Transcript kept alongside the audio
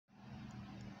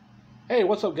Hey,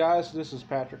 what's up, guys? This is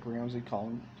Patrick Ramsey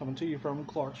coming to you from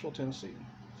Clarksville, Tennessee.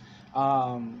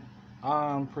 Um,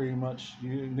 I'm pretty much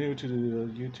new to the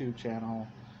YouTube channel,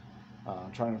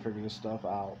 trying to figure this stuff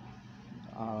out.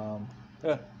 Um,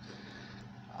 eh,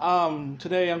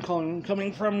 Today I'm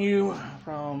coming from you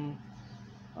from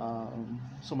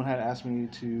someone had asked me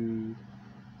to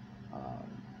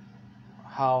um,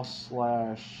 house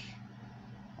slash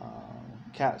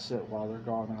cat sit while they're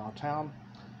gone out of town.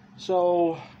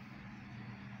 So,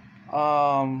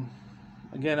 um,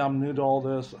 again, I'm new to all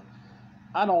this.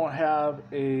 I don't have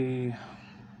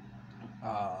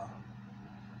uh,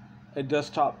 a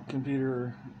desktop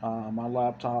computer. My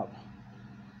laptop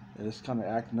is kind of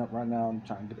acting up right now. I'm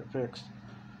trying to get it fixed.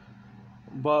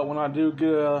 But when I do get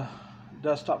a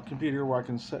desktop computer where I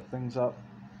can set things up,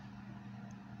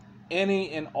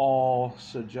 any and all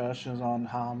suggestions on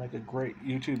how to make a great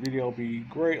YouTube video will be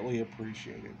greatly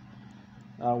appreciated.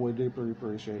 I would deeply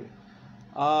appreciate it.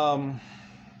 Not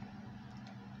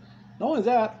only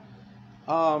that,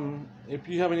 if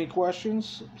you have any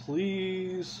questions,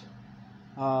 please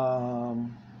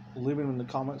leave them in the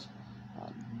comments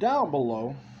down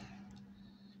below,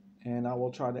 and I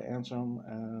will try to answer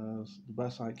them as the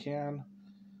best I can.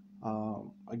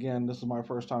 Again, this is my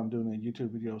first time doing a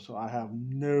YouTube video, so I have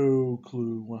no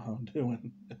clue what I'm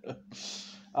doing.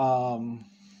 um,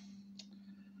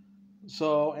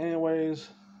 so, anyways,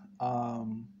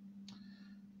 um,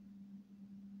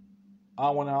 I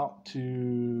went out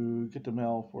to get the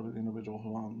mail for the individual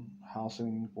who I'm house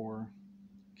sitting for,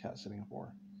 cat sitting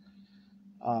for.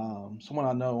 Someone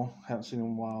I know, haven't seen in a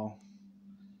while,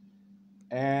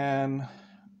 and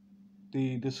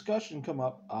the discussion come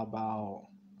up about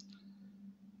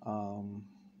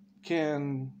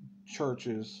can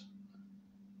churches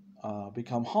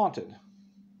become haunted?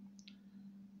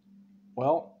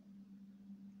 Well,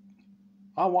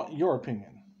 I want your opinion.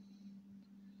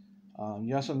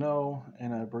 Yes or no,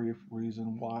 and a brief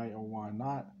reason why or why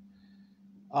not.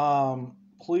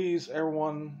 Please,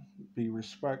 everyone, be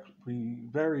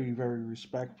very, very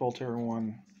respectful to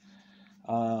everyone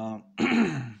that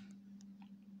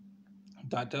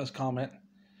does comment.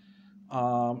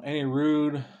 Any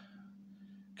rude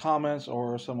comments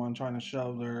or someone trying to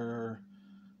shove their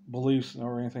beliefs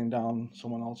or anything down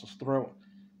someone else's throat,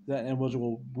 that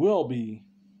individual will be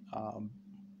um,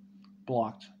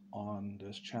 blocked on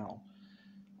this channel.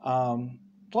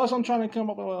 Plus, I'm trying to come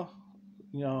up with a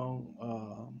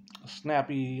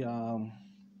snappy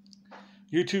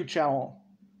YouTube channel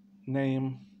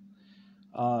name.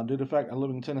 Due to the fact I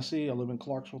live in Tennessee, I live in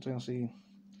Clarksville, Tennessee.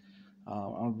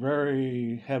 I'm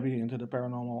very heavy into the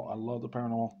paranormal. I love the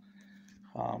paranormal.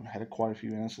 Had quite a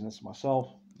few incidents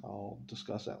myself. I'll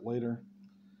discuss that later.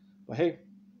 But hey,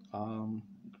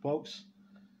 folks,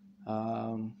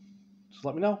 just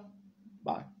let me know.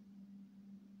 Bye.